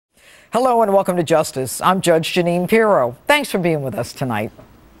Hello and welcome to Justice. I'm Judge Jeanine Pirro. Thanks for being with us tonight.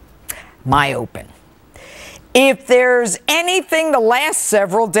 My open. If there's anything the last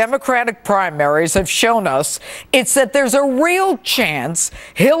several Democratic primaries have shown us, it's that there's a real chance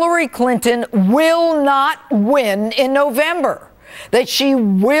Hillary Clinton will not win in November, that she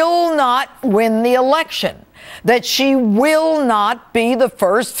will not win the election, that she will not be the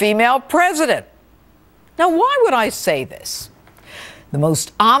first female president. Now, why would I say this? The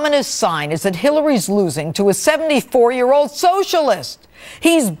most ominous sign is that Hillary's losing to a 74-year-old socialist.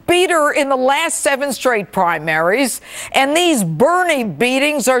 He's beat her in the last 7 straight primaries, and these Bernie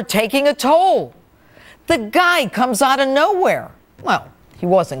beatings are taking a toll. The guy comes out of nowhere. Well, he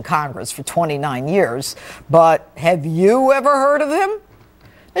was in Congress for 29 years, but have you ever heard of him?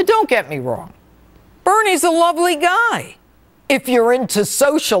 Now, don't get me wrong. Bernie's a lovely guy, if you're into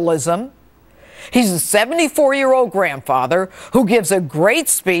socialism. He's a 74-year-old grandfather who gives a great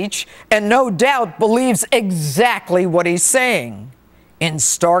speech and no doubt believes exactly what he's saying. In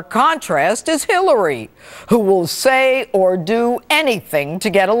stark contrast is Hillary, who will say or do anything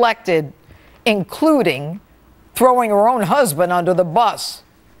to get elected, including throwing her own husband under the bus.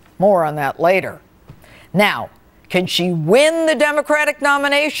 More on that later. Now, can she win the Democratic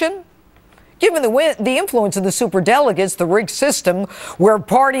nomination? Given the influence of the superdelegates, the rigged system where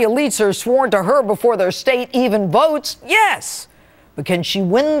party elites are sworn to her before their state even votes, yes. But can she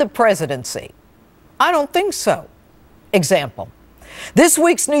win the presidency? I don't think so. Example, this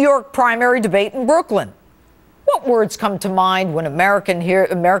week's New York primary debate in Brooklyn. What words come to mind when Americans hear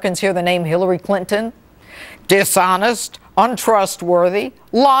the name Hillary Clinton? Dishonest, untrustworthy,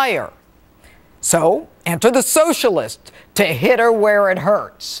 liar. So enter the socialist to hit her where it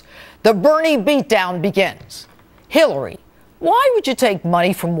hurts. The Bernie beatdown begins. Hillary, why would you take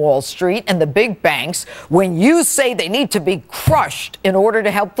money from Wall Street and the big banks when you say they need to be crushed in order to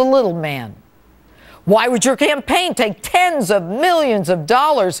help the little man? Why would your campaign take tens of millions of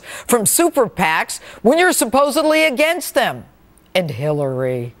dollars from super PACs when you're supposedly against them? And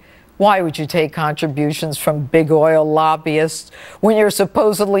Hillary, why would you take contributions from big oil lobbyists when you're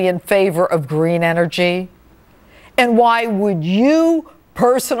supposedly in favor of green energy? And why would you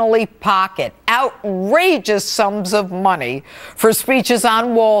personally pocket outrageous sums of money for speeches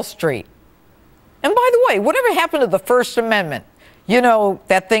on Wall Street? And by the way, whatever happened to the First Amendment? You know,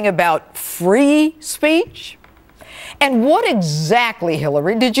 that thing about free speech? And what exactly,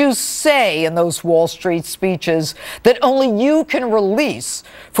 Hillary, did you say in those Wall Street speeches that only you can release,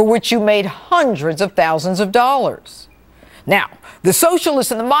 for which you made hundreds of thousands of dollars? Now, the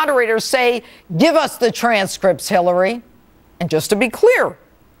socialists and the moderators say, give us the transcripts, Hillary. And just to be clear,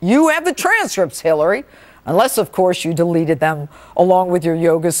 you have the transcripts, Hillary, unless, of course, you deleted them along with your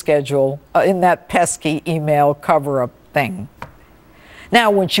yoga schedule in that pesky email cover-up thing.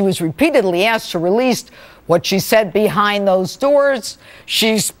 Now, when she was repeatedly asked to release what she said behind those doors,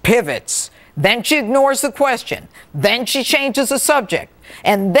 she pivots. Then she ignores the question. Then she changes the subject.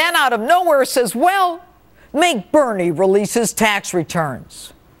 And then out of nowhere says, well, make Bernie release his tax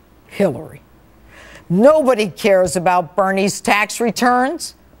returns. Hillary. Nobody cares about Bernie's tax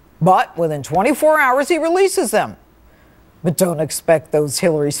returns, but within 24 hours he releases them. But don't expect those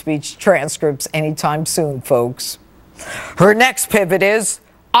Hillary speech transcripts anytime soon, folks. Her next pivot is,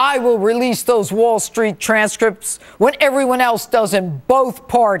 I will release those Wall Street transcripts when everyone else does in both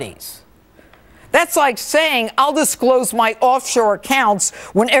parties. That's like saying, I'll disclose my offshore accounts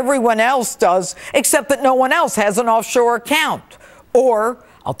when everyone else does, except that no one else has an offshore account. Or,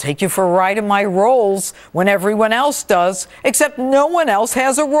 I'll take you for a ride in my Rolls when everyone else does, except no one else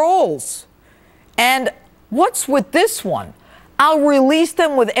has a Rolls. And what's with this one? I'll release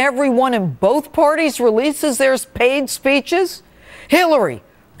them with everyone in both parties releases their paid speeches? Hillary,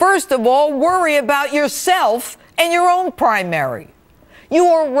 first of all, worry about yourself and your own primary. You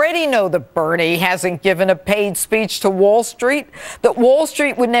already know that Bernie hasn't given a paid speech to Wall Street, that Wall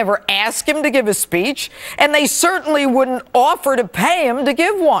Street would never ask him to give a speech, and they certainly wouldn't offer to pay him to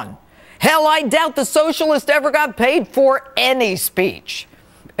give one. Hell, I doubt the socialist ever got paid for any speech.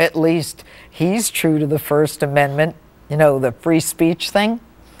 At least he's true to the First Amendment, you know, the free speech thing.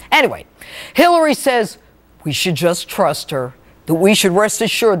 Anyway, Hillary says we should just trust her, that we should rest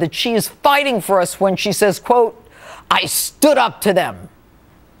assured that she is fighting for us when she says, quote, I stood up to them.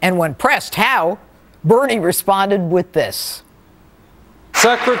 And when pressed how, Bernie responded with this.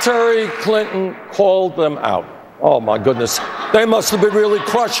 Secretary Clinton called them out. Oh, my goodness. They must have been really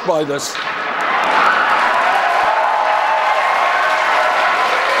crushed by this.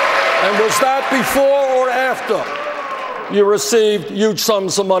 And was that before or after you received huge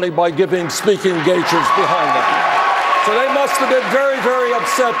sums of money by giving speaking engagements behind them? So they must have been very, very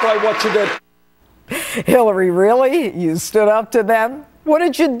upset by what you did. Hillary, really? You stood up to them? What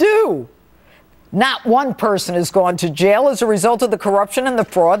did you do? Not one person has gone to jail as a result of the corruption and the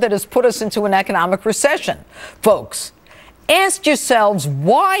fraud that has put us into an economic recession. Folks, ask yourselves,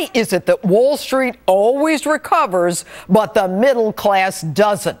 why is it that Wall Street always recovers, but the middle class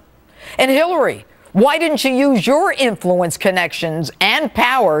doesn't? And Hillary, why didn't you use your influence, connections, and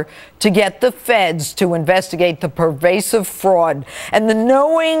power to get the feds to investigate the pervasive fraud and the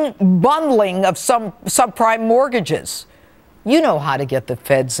knowing bundling of some subprime mortgages? You know how to get the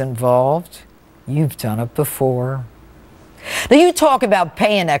feds involved. You've done it before. Now, you talk about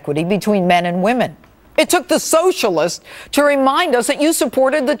pay inequity between men and women. It took the socialists to remind us that you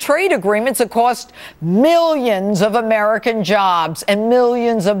supported the trade agreements that cost millions of American jobs and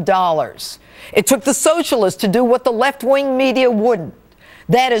millions of dollars. It took the socialists to do what the left-wing media wouldn't.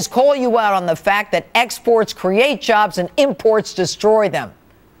 That is, call you out on the fact that exports create jobs and imports destroy them.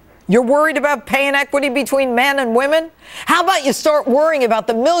 You're worried about pay inequity between men and women? How about you start worrying about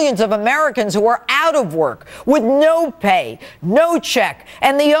the millions of Americans who are out of work with no pay, no check,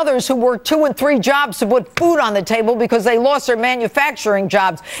 and the others who work 2 and 3 jobs to put food on the table because they lost their manufacturing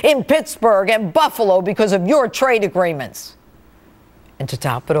jobs in Pittsburgh and Buffalo because of your trade agreements? And to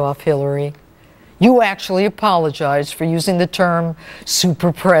top it off, Hillary, you actually apologized for using the term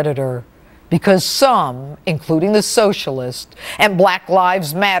super predator, because some, including the socialists and Black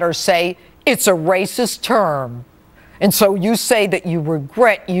Lives Matter, say it's a racist term. And so you say that you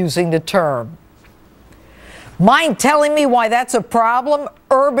regret using the term. Mind telling me why that's a problem?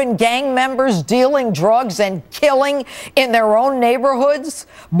 Urban gang members dealing drugs and killing in their own neighborhoods?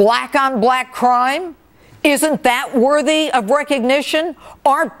 Black on black crime? Isn't that worthy of recognition?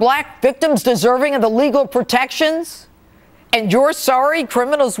 Aren't black victims deserving of the legal protections? And you're sorry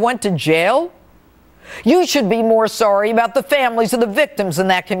criminals went to jail? You should be more sorry about the families of the victims in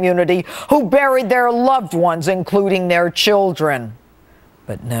that community who buried their loved ones, including their children.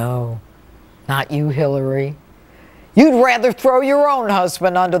 But no, not you, Hillary. You'd rather throw your own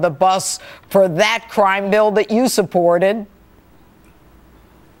husband under the bus for that crime bill that you supported.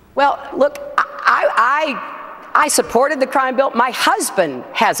 Well, look, I supported the crime bill. My husband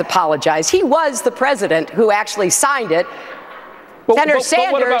has apologized. He was the president who actually signed it. Senator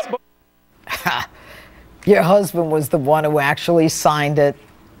Sanders. Your husband was the one who actually signed it.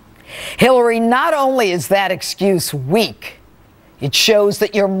 Hillary, not only is that excuse weak, it shows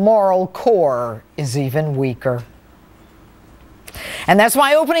that your moral core is even weaker. And that's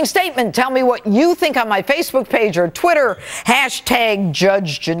my opening statement. Tell me what you think on my Facebook page or Twitter,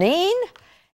 #Judge Jeanine.